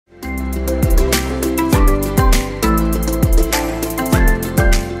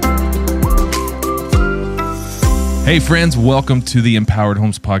Hey friends, welcome to the Empowered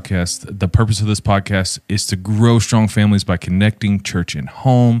Homes Podcast. The purpose of this podcast is to grow strong families by connecting church and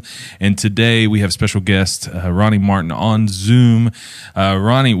home. And today we have special guest Ronnie Martin on Zoom.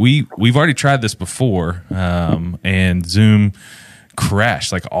 Ronnie, we've already tried this before, and Zoom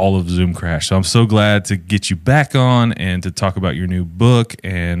crashed, like all of Zoom crashed. So I'm so glad to get you back on and to talk about your new book.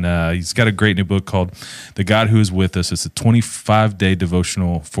 And he's got a great new book called The God Who Is With Us. It's a 25-day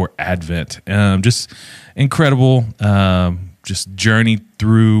devotional for Advent. Just incredible, just journey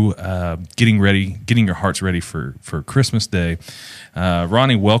through getting your hearts ready for Christmas Day.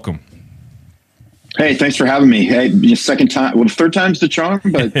 Ronnie, welcome. Hey, thanks for having me. Hey, second time. Well, the third time's the charm,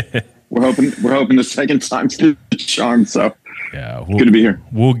 but we're hoping the second time's the charm. So yeah, good to be here.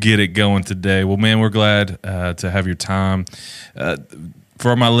 We'll get it going today. Well, man, we're glad to have your time.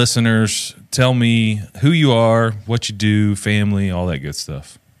 For my listeners, tell me who you are, what you do, family, all that good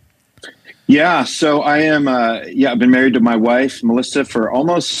stuff. Yeah, so I am. I've been married to my wife, Melissa, for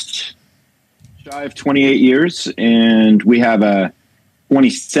almost shy of 28 years, and we have a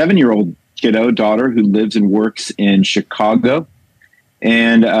 27-year-old daughter who lives and works in Chicago.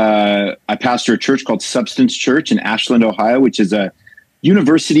 And I pastor a church called Substance Church in Ashland, Ohio, which is a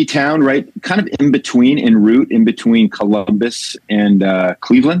university town, right, kind of en route in between Columbus and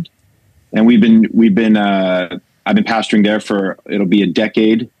Cleveland. And I've been pastoring there for, it'll be a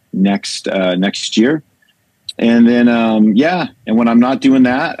decade next year. And then and when I'm not doing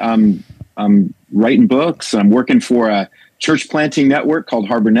that, I'm writing books. I'm working for a church planting network called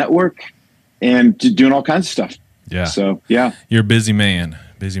Harbor Network, and doing all kinds of stuff. Yeah. So, yeah. You're a busy man.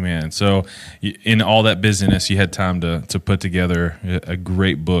 So in all that busyness, you had time to put together a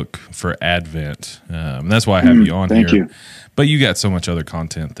great book for Advent. And that's why I have you on here. Thank you. But you got so much other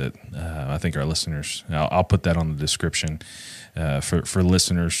content that I think our listeners, I'll put that on the description for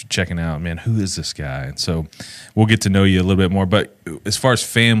listeners checking out, man, who is this guy? And so we'll get to know you a little bit more. But as far as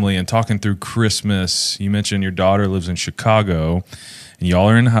family and talking through Christmas, you mentioned your daughter lives in Chicago and y'all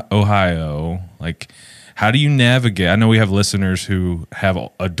are in Ohio. Like, how do you navigate? I know we have listeners who have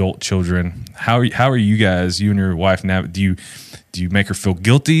adult children. How are you guys, you and your wife, do you make her feel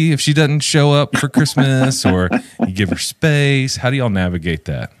guilty if she doesn't show up for Christmas, or you give her space? How do y'all navigate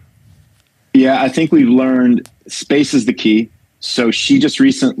that? Yeah, I think we've learned space is the key. So she just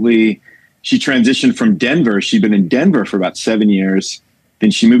recently, she transitioned from Denver. She'd been in Denver for about 7 years.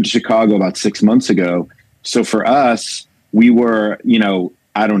 Then she moved to Chicago about 6 months ago. So for us, we were,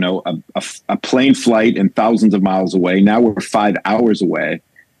 I don't know, a plane flight and thousands of miles away. Now we're 5 hours away.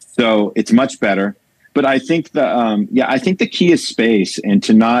 So it's much better. But I think the key is space, and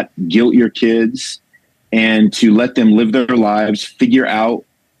to not guilt your kids and to let them live their lives, figure out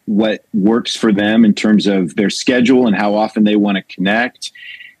what works for them in terms of their schedule and how often they want to connect,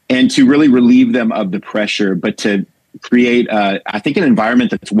 and to really relieve them of the pressure, but to create, I think, an environment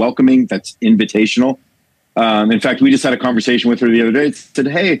that's welcoming, that's invitational. In fact, we just had a conversation with her the other day. It said,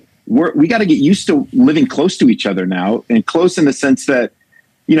 hey, we got to get used to living close to each other now, and close in the sense that,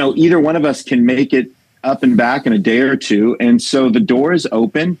 either one of us can make it up and back in a day or two. And so the door is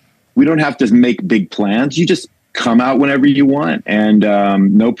open. We don't have to make big plans. You just come out whenever you want, and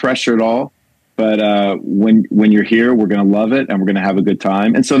no pressure at all. But when you're here, we're going to love it, and we're going to have a good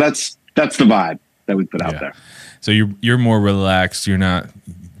time. And so that's the vibe that we put out there. So you're more relaxed. You're not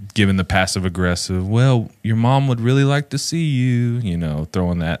giving the passive aggressive, well, your mom would really like to see you,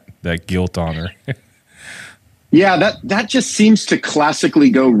 throwing that guilt on her. Yeah, that just seems to classically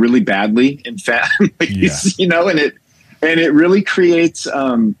go really badly in families, and it really creates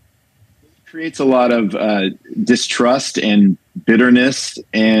a lot of distrust and bitterness,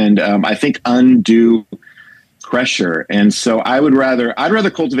 and I think undue pressure. And so I'd rather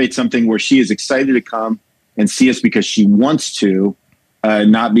cultivate something where she is excited to come and see us because she wants to,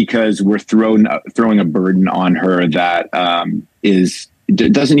 not because we're throwing a burden on her that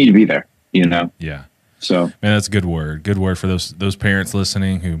doesn't need to be there, Yeah. So, man, that's a good word. Good word for those parents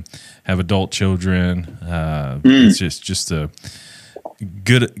listening who have adult children. It's just a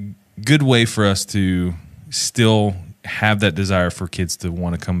good way for us to still have that desire for kids to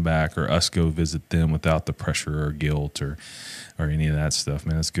want to come back, or us go visit them without the pressure or guilt or any of that stuff.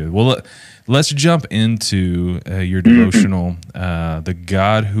 Man, that's good. Well, let's jump into your devotional, The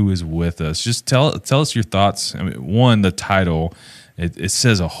God Who Is With Us. Just tell us your thoughts. I mean, one, the title. It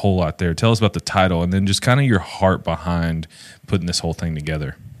says a whole lot there. Tell us about the title, and then just kind of your heart behind putting this whole thing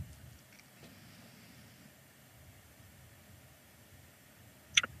together.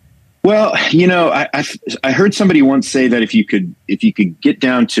 Well, I heard somebody once say that if you could get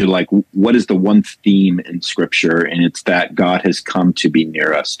down to like what is the one theme in Scripture, and it's that God has come to be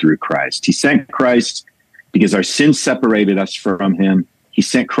near us through Christ. He sent Christ because our sins separated us from him. He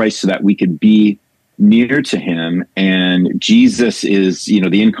sent Christ so that we could be near to him. And Jesus is,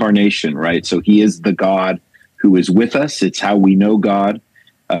 the incarnation, right? So he is the God who is with us. It's how we know God.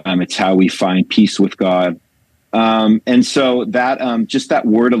 It's how we find peace with God. And so that just that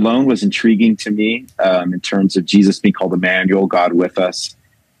word alone was intriguing to me in terms of Jesus being called Emmanuel, God with us.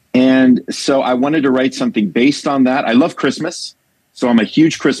 And so I wanted to write something based on that. I love Christmas, so I'm a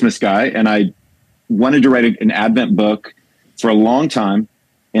huge Christmas guy, and I wanted to write an Advent book for a long time.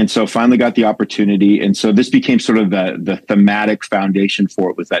 And so finally got the opportunity. And so this became sort of the thematic foundation for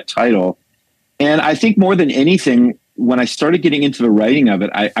it, with that title. And I think more than anything, when I started getting into the writing of it,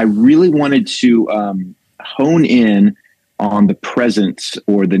 I really wanted to hone in on the presence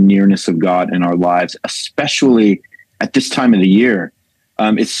or the nearness of God in our lives, especially at this time of the year.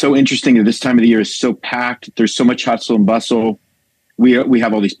 It's so interesting that this time of the year is so packed. There's so much hustle and bustle. We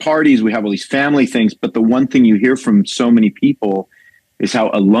have all these parties, we have all these family things, but the one thing you hear from so many people is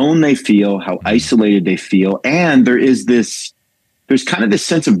how alone they feel, how isolated they feel. And there's kind of this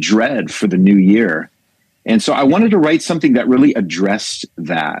sense of dread for the new year. And so I wanted to write something that really addressed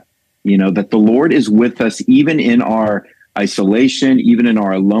that, that the Lord is with us, even in our isolation, even in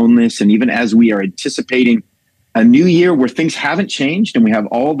our aloneness, and even as we are anticipating a new year where things haven't changed and we have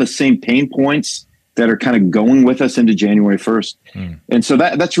all the same pain points that are kind of going with us into January 1st. And so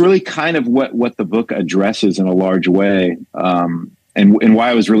that's really kind of what the book addresses in a large way. And why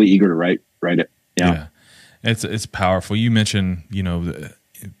I was really eager to write it. Yeah. It's powerful. You mentioned,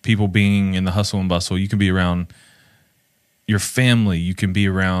 people being in the hustle and bustle. You can be around your family. You can be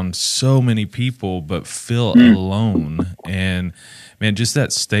around so many people, but feel alone. And man, just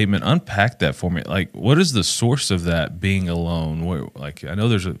that statement, unpack that for me. Like, what is the source of that being alone? I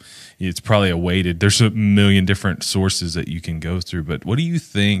know it's probably there's a million different sources that you can go through, but what do you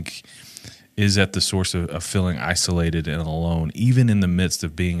think is at the source of feeling isolated and alone, even in the midst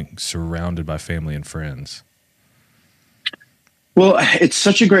of being surrounded by family and friends? Well, it's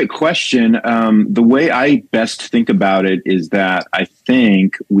such a great question. The way I best think about it is that I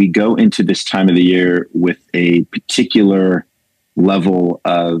think we go into this time of the year with a particular level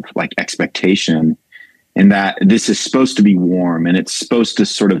of expectation, and that this is supposed to be warm and it's supposed to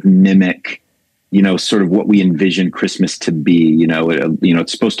sort of mimic, sort of what we envision Christmas to be.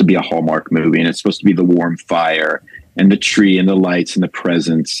 It's supposed to be a Hallmark movie, and it's supposed to be the warm fire and the tree and the lights and the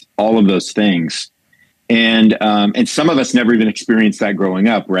presents, all of those things. And some of us never even experienced that growing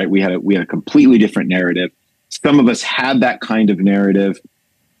up, right? We had a completely different narrative. Some of us had that kind of narrative,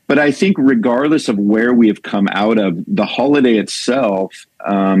 but I think regardless of where we have come out of, the holiday itself,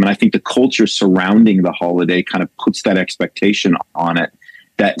 and I think the culture surrounding the holiday kind of puts that expectation on it,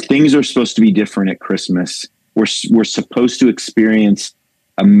 that things are supposed to be different at Christmas. We're supposed to experience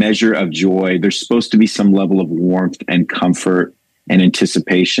a measure of joy. There's supposed to be some level of warmth and comfort and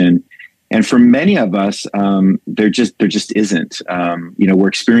anticipation. And for many of us, there just isn't. We're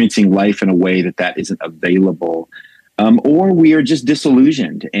experiencing life in a way that isn't available, or we are just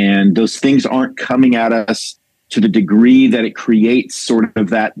disillusioned, and those things aren't coming at us to the degree that it creates sort of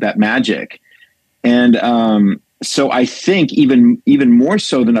that magic. And so I think even more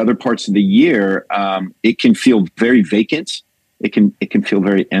so than other parts of the year, it can feel very vacant. It can feel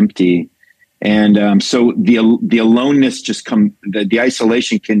very empty, and so the aloneness the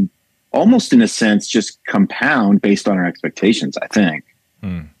isolation can almost in a sense just compound based on our expectations, I think.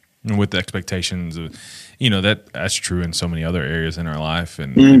 And with the expectations of, that's true in so many other areas in our life,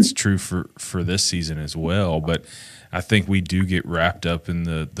 and it's true for this season as well. But I think we do get wrapped up in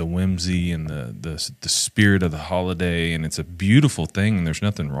the whimsy and the spirit of the holiday, and it's a beautiful thing, and there's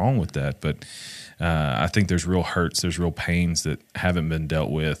nothing wrong with that. But I think there's real hurts, there's real pains that haven't been dealt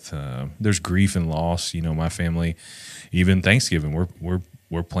with. There's grief and loss. My family, even Thanksgiving,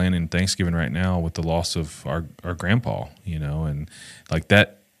 we're planning Thanksgiving right now with the loss of our grandpa, and like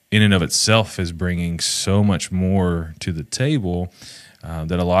that in and of itself is bringing so much more to the table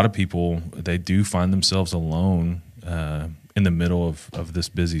that a lot of people, they do find themselves alone in the middle of this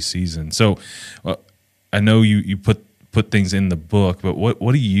busy season. So I know you put things in the book, but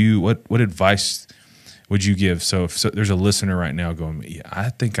what advice would you give? So if there's a listener right now going, yeah, I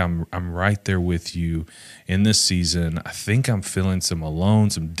think I'm right there with you in this season. I think I'm feeling some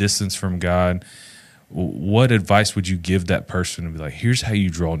alone, some distance from God. What advice would you give that person to be like, here's how you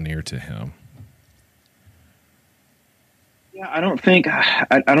draw near to him? Yeah, I don't think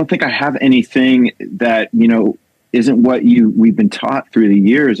I have anything that, isn't what we've been taught through the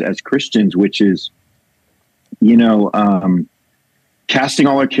years as Christians, which is, casting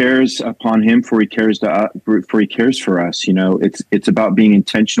all our cares upon him, for he cares for us. It's about being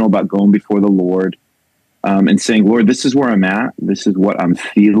intentional about going before the Lord, and saying, Lord, this is where I'm at. This is what I'm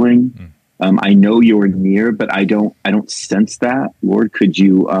feeling. I know you're near, but I don't sense that. Lord, could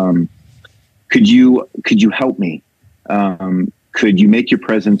you help me? Could you make your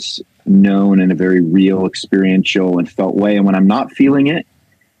presence known in a very real, experiential, and felt way? And when I'm not feeling it,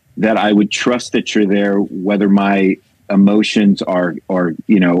 that I would trust that you're there, whether my emotions are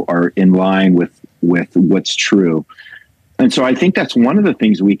in line with what's true. And so I think that's one of the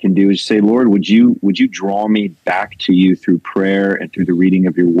things we can do is say, Lord, would you draw me back to you through prayer and through the reading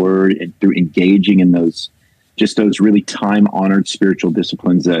of your word and through engaging in those really time-honored spiritual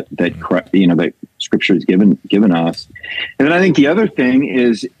disciplines that Scripture has given us. And then I think the other thing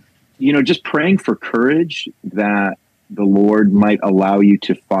is, just praying for courage that the Lord might allow you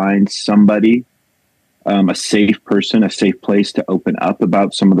to find somebody, a safe person, a safe place to open up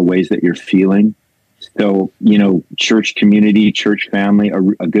about some of the ways that you're feeling. So, church community, church family,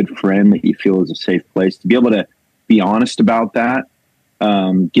 a good friend that you feel is a safe place to be able to be honest about that,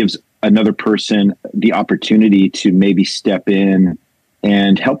 gives another person the opportunity to maybe step in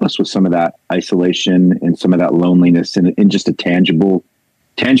and help us with some of that isolation and some of that loneliness in just a tangible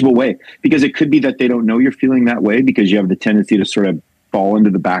way. Because it could be that they don't know you're feeling that way because you have the tendency to sort of fall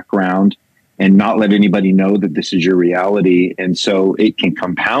into the background and not let anybody know that this is your reality. And so it can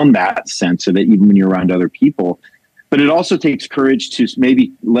compound that sense of it even when you're around other people. But it also takes courage to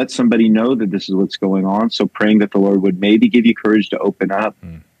maybe let somebody know that this is what's going on. So praying that the Lord would maybe give you courage to open up,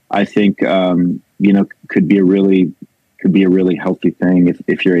 I think, could be a really healthy thing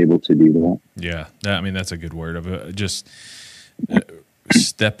if you're able to do that. Yeah. I mean, that's a good word of just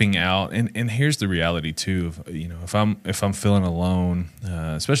stepping out. And here's the reality too, of, if I'm feeling alone,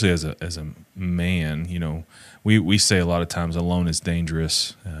 especially as a man, we say a lot of times alone is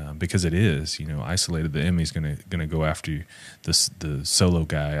dangerous, because it is, isolated. The enemy's going to go after you, the solo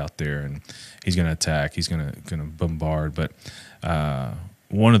guy out there, and he's going to attack, he's going to bombard. But,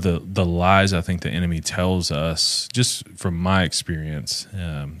 one of the lies I think the enemy tells us, just from my experience,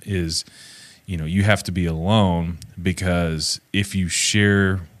 is, you have to be alone, because if you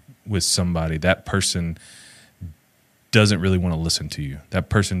share with somebody, that person doesn't really want to listen to you. That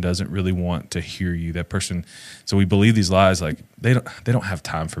person doesn't really want to hear you. That person. So we believe these lies like they don't have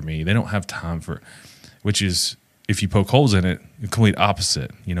time for me. They don't have time for, which is, if you poke holes in it, the complete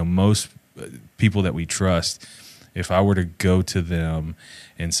opposite. Most people that we trust, if I were to go to them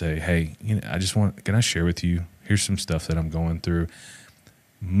and say, hey, can I share with you? Here's some stuff that I'm going through.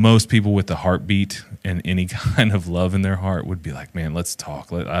 Most people with a heartbeat and any kind of love in their heart would be like, man, let's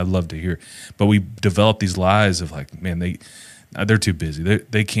talk. I'd love to hear. But we develop these lies of like, man, they're too busy.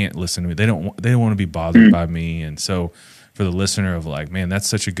 They can't listen to me. They don't want to be bothered by me. And so for the listener of like, man, that's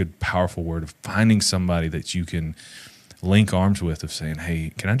such a good, powerful word of finding somebody that you can link arms with, of saying,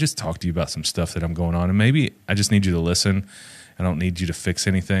 hey, can I just talk to you about some stuff that I'm going on? And maybe I just need you to listen. I don't need you to fix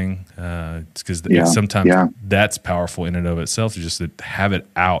anything. It's because sometimes that's powerful in and of itself. Just to have it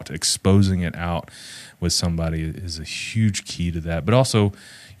out, exposing it out with somebody is a huge key to that. But also,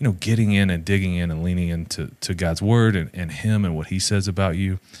 getting in and digging in and leaning into God's word and Him and what He says about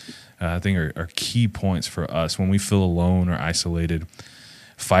you, I think are key points for us when we feel alone or isolated.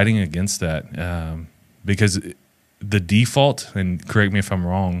 Fighting against that, because the default, and correct me if I'm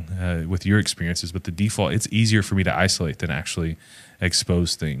wrong with your experiences, but the default, it's easier for me to isolate than actually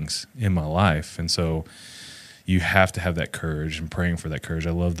expose things in my life. And so you have to have that courage and praying for that courage.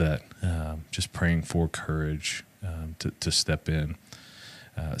 I love that, just praying for courage to step in.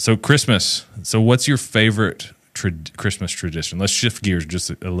 So Christmas. So what's your favorite Christmas tradition? Let's shift gears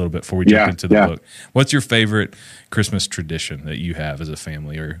just a little bit before we jump into the book. What's your favorite Christmas tradition that you have as a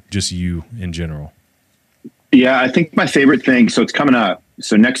family, or just you in general? Yeah, I think my favorite thing, so it's coming up.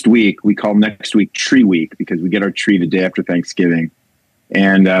 So next week, we call next week Tree Week, because we get our tree the day after Thanksgiving.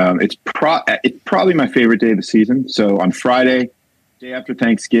 And it's probably my favorite day of the season. So on Friday, day after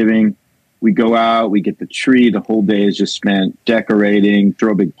Thanksgiving, we go out, we get the tree. The whole day is just spent decorating,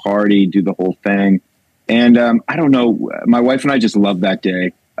 throw a big party, do the whole thing. And I don't know, my wife and I just love that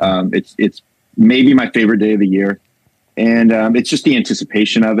day. It's maybe my favorite day of the year. And it's just the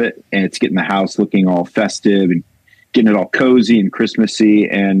anticipation of it, and it's getting the house looking all festive and getting it all cozy and Christmassy,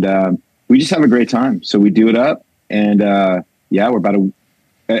 and we just have a great time. So we do it up, and we're about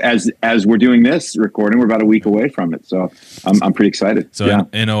as we're doing this recording, we're about a week away from it. So I'm pretty excited. So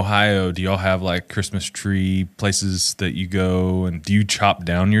in Ohio, do y'all have like Christmas tree places that you go, and do you chop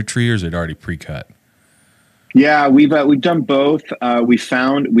down your tree, or is it already pre-cut? Yeah, we've done both. We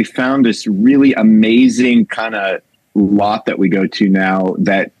found this really amazing kind of lot that we go to now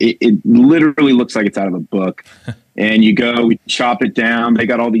that it literally looks like it's out of a book. And you go, we chop it down. They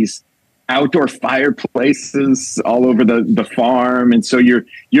got all these outdoor fireplaces all over the farm. And so you're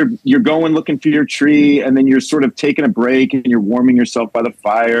going looking for your tree, and then you're sort of taking a break and you're warming yourself by the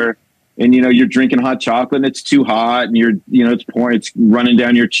fire. And, you're drinking hot chocolate and it's too hot, and it's running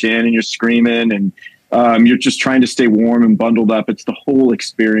down your chin and you're screaming, and you're just trying to stay warm and bundled up. It's the whole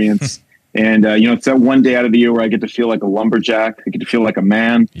experience. And, it's that one day out of the year where I get to feel like a lumberjack. I get to feel like a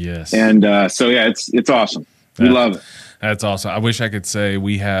man. Yes. And so, yeah, it's awesome. We love it. That's awesome. I wish I could say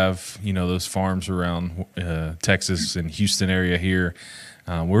we have, those farms around Texas and Houston area here.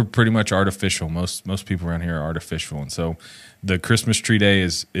 We're pretty much artificial. Most people around here are artificial. And so the Christmas tree day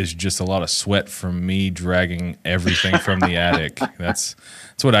is just a lot of sweat from me dragging everything from the attic. That's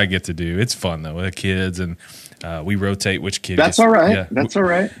what I get to do. It's fun though with the kids, and we rotate which kid. That's all right. Yeah, that's all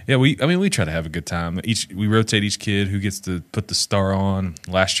right. Yeah, we try to have a good time. We rotate each kid who gets to put the star on.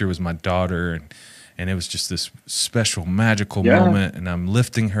 Last year was my daughter, and it was just this special magical moment. And I'm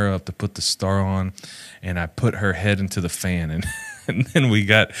lifting her up to put the star on, and I put her head into the fan, and then we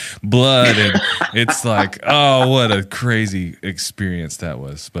got blood, and it's like, oh, what a crazy experience that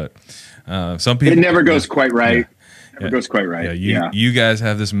was. But some people, it never goes quite right. Never goes quite right. You guys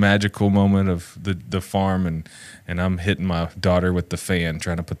have this magical moment of the farm, and I'm hitting my daughter with the fan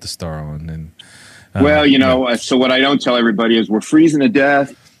trying to put the star on. And so what I don't tell everybody is we're freezing to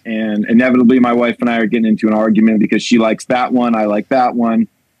death, and inevitably my wife and I are getting into an argument because she likes that one, I like that one,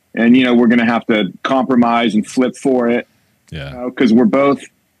 and we're going to have to compromise and flip for it. Yeah, because we both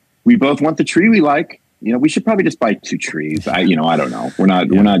want the tree we like. We should probably just buy 2 trees. I don't know. We're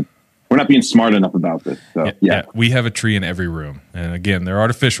not being smart enough about this. So yeah. We have a tree in every room, and again, they're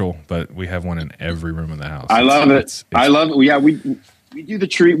artificial, but we have one in every room in the house. I love it. I love it. Yeah, we do the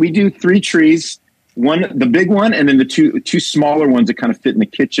tree. We do 3 trees. One, the big one, and then the two smaller ones that kind of fit in the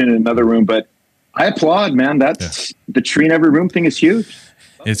kitchen and another room. But I applaud, man. That's the tree in every room thing is huge.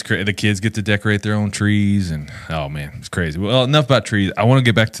 It's crazy. The kids get to decorate their own trees, and oh man, it's crazy. Well, enough about trees. I want to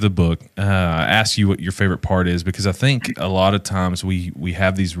get back to the book. I asked you what your favorite part is, because I think a lot of times we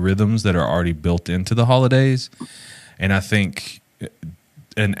have these rhythms that are already built into the holidays, and I think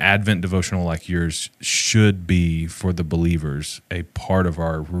an Advent devotional like yours should be, for the believers, a part of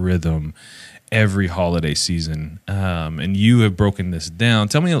our rhythm every holiday season. And you have broken this down.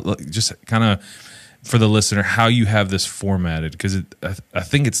 Tell me, just kind of, for the listener, how you have this formatted, because I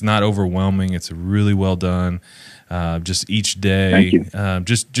think it's not overwhelming. It's really well done. Just each day,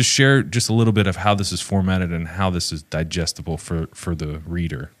 just share just a little bit of how this is formatted and how this is digestible for the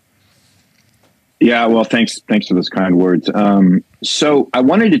reader. Yeah, well, thanks for those kind words. So I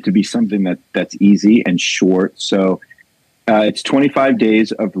wanted it to be something that's easy and short. So it's 25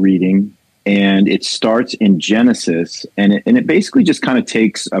 days of reading, and it starts in Genesis, and it basically just kind of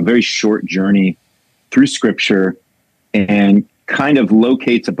takes a very short journey through Scripture and kind of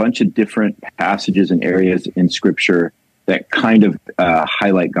locates a bunch of different passages and areas in Scripture that kind of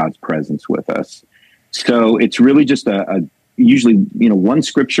highlight God's presence with us. So it's really just a usually one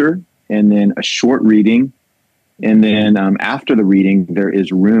Scripture and then a short reading, and then after the reading there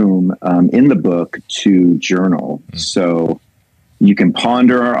is room in the book to journal. So you can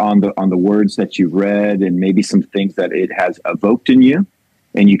ponder on the words that you've read and maybe some things that it has evoked in you,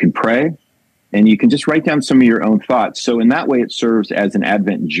 and you can pray. And you can just write down some of your own thoughts. So in that way, it serves as an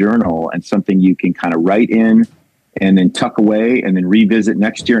Advent journal and something you can kind of write in and then tuck away and then revisit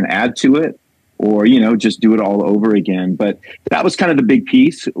next year and add to it, or, just do it all over again. But that was kind of the big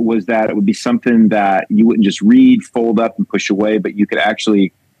piece, was that it would be something that you wouldn't just read, fold up and push away, but you could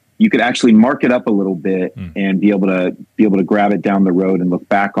actually mark it up a little bit and be able to grab it down the road and look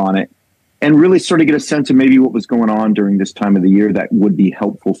back on it, and really sort of get a sense of maybe what was going on during this time of the year that would be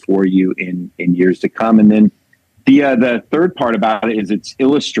helpful for you in years to come. And then the third part about it is it's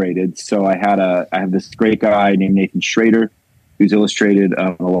illustrated. So I have this great guy named Nathan Schrader who's illustrated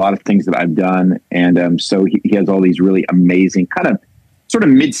a lot of things that I've done. And so he has all these really amazing kind of sort of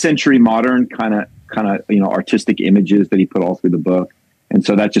mid-century modern kind of artistic images that he put all through the book. And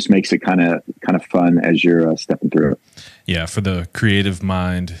so that just makes it kind of fun as you're stepping through it. Yeah, for the creative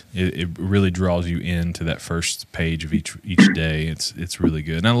mind, it really draws you into that first page of each day. It's really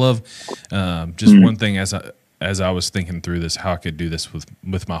good. And I love just one thing as I was thinking through this, how I could do this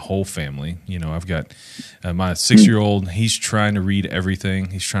with my whole family. I've got my 6-year-old. He's trying to read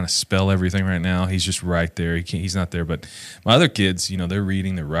everything. He's trying to spell everything right now. He's just right there. He's not there. But my other kids, they're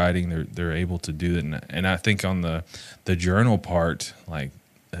reading, they're writing, they're able to do it. And I think on the journal part, like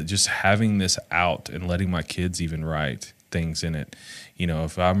just having this out and letting my kids even write things in it.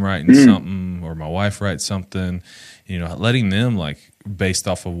 If I'm writing something or my wife writes something, letting them, like, based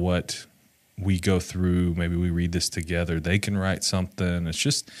off of what we go through, maybe we read this together, they can write something. It's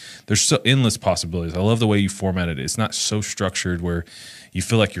just, there's so endless possibilities. I love the way you formatted it. It's not so structured where you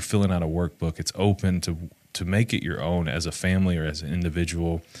feel like you're filling out a workbook. It's open to make it your own as a family or as an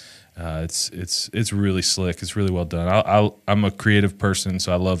individual. It's really slick. It's really well done. I'm a creative person,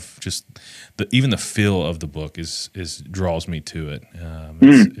 so I love just even the feel of the book is draws me to it.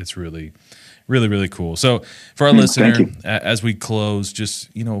 It's really, really, really cool. So for our listener, as we close, just,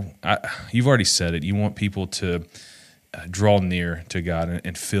 you've already said it. You want people to draw near to God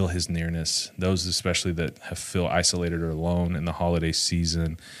and feel His nearness. Those especially that have feel isolated or alone in the holiday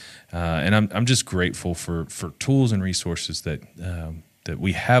season. And I'm just grateful for tools and resources that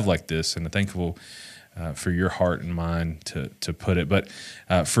we have like this, and I'm thankful for your heart and mind to put it. But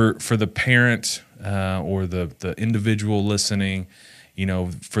for the parent or the individual listening,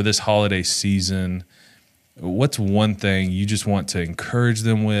 for this holiday season, what's one thing you just want to encourage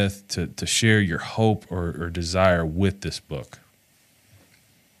them with, to share your hope or desire with this book?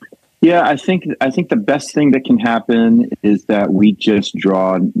 Yeah, I think the best thing that can happen is that we just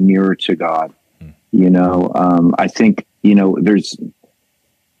draw nearer to God. I think, there's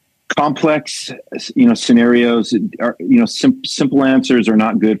complex, scenarios are, simple answers are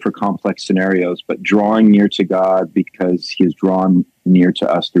not good for complex scenarios, but drawing near to God because He is drawn near to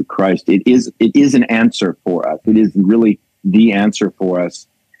us through Christ. It is an answer for us. It is really the answer for us.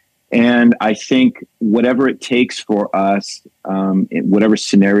 And I think whatever it takes for us, in whatever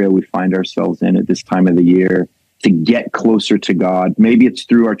scenario we find ourselves in at this time of the year, to get closer to God, maybe it's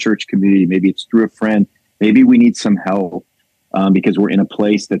through our church community, maybe it's through a friend, maybe we need some help. Because we're in a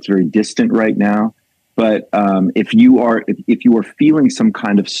place that's very distant right now. But if you are feeling some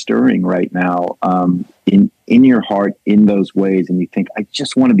kind of stirring right now in your heart in those ways, and you think, I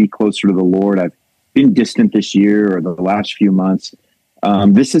just want to be closer to the Lord, I've been distant this year or the last few months,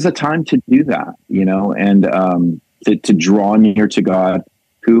 this is a time to do that, and to draw near to God,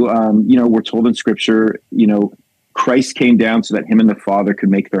 who, we're told in Scripture, Christ came down so that Him and the Father could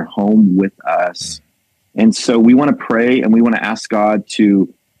make their home with us. And so we want to pray and we want to ask God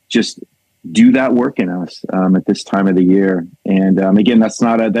to just do that work in us at this time of the year. And again, that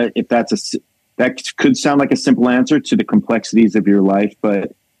could sound like a simple answer to the complexities of your life,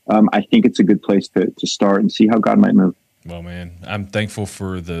 but I think it's a good place to start and see how God might move. Well, man, I'm thankful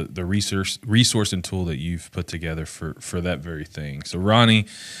for the resource and tool that you've put together for that very thing. So, Ronnie,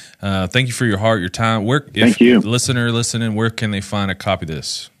 thank you for your heart, your time. Thank you. Listener listening, where can they find a copy of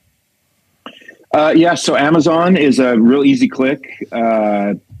this? So Amazon is a real easy click.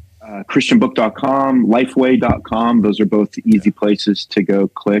 Christianbook.com, Lifeway.com. Those are both easy places to go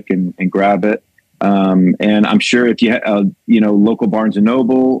click and grab it. And I'm sure if you local Barnes and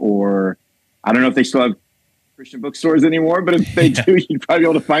Noble, or I don't know if they still have Christian bookstores anymore, but if they do, you'd probably be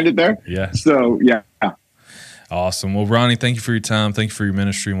able to find it there. Yeah. So, yeah. Awesome. Well, Ronnie, thank you for your time. Thank you for your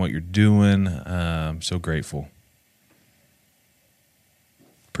ministry and what you're doing. I'm so grateful.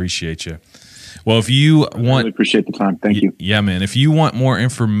 Appreciate you. Well, if you want, I really appreciate the time. Thank you. Yeah, man. If you want more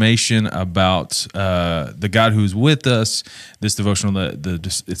information about the God who's with us, this devotional,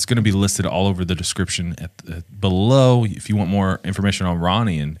 it's going to be listed all over the description below. If you want more information on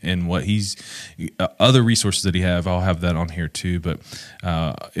Ronnie and what he's other resources that he have, I'll have that on here too. But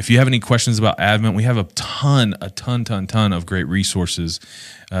if you have any questions about Advent, we have a ton of great resources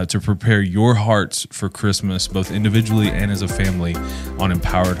to prepare your hearts for Christmas, both individually and as a family, on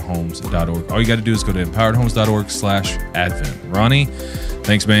empoweredhomes.org. All you got to do is go to empoweredhomes.org/Advent. Ronnie,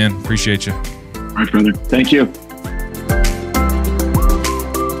 thanks, man. Appreciate you. All right, brother. Thank you.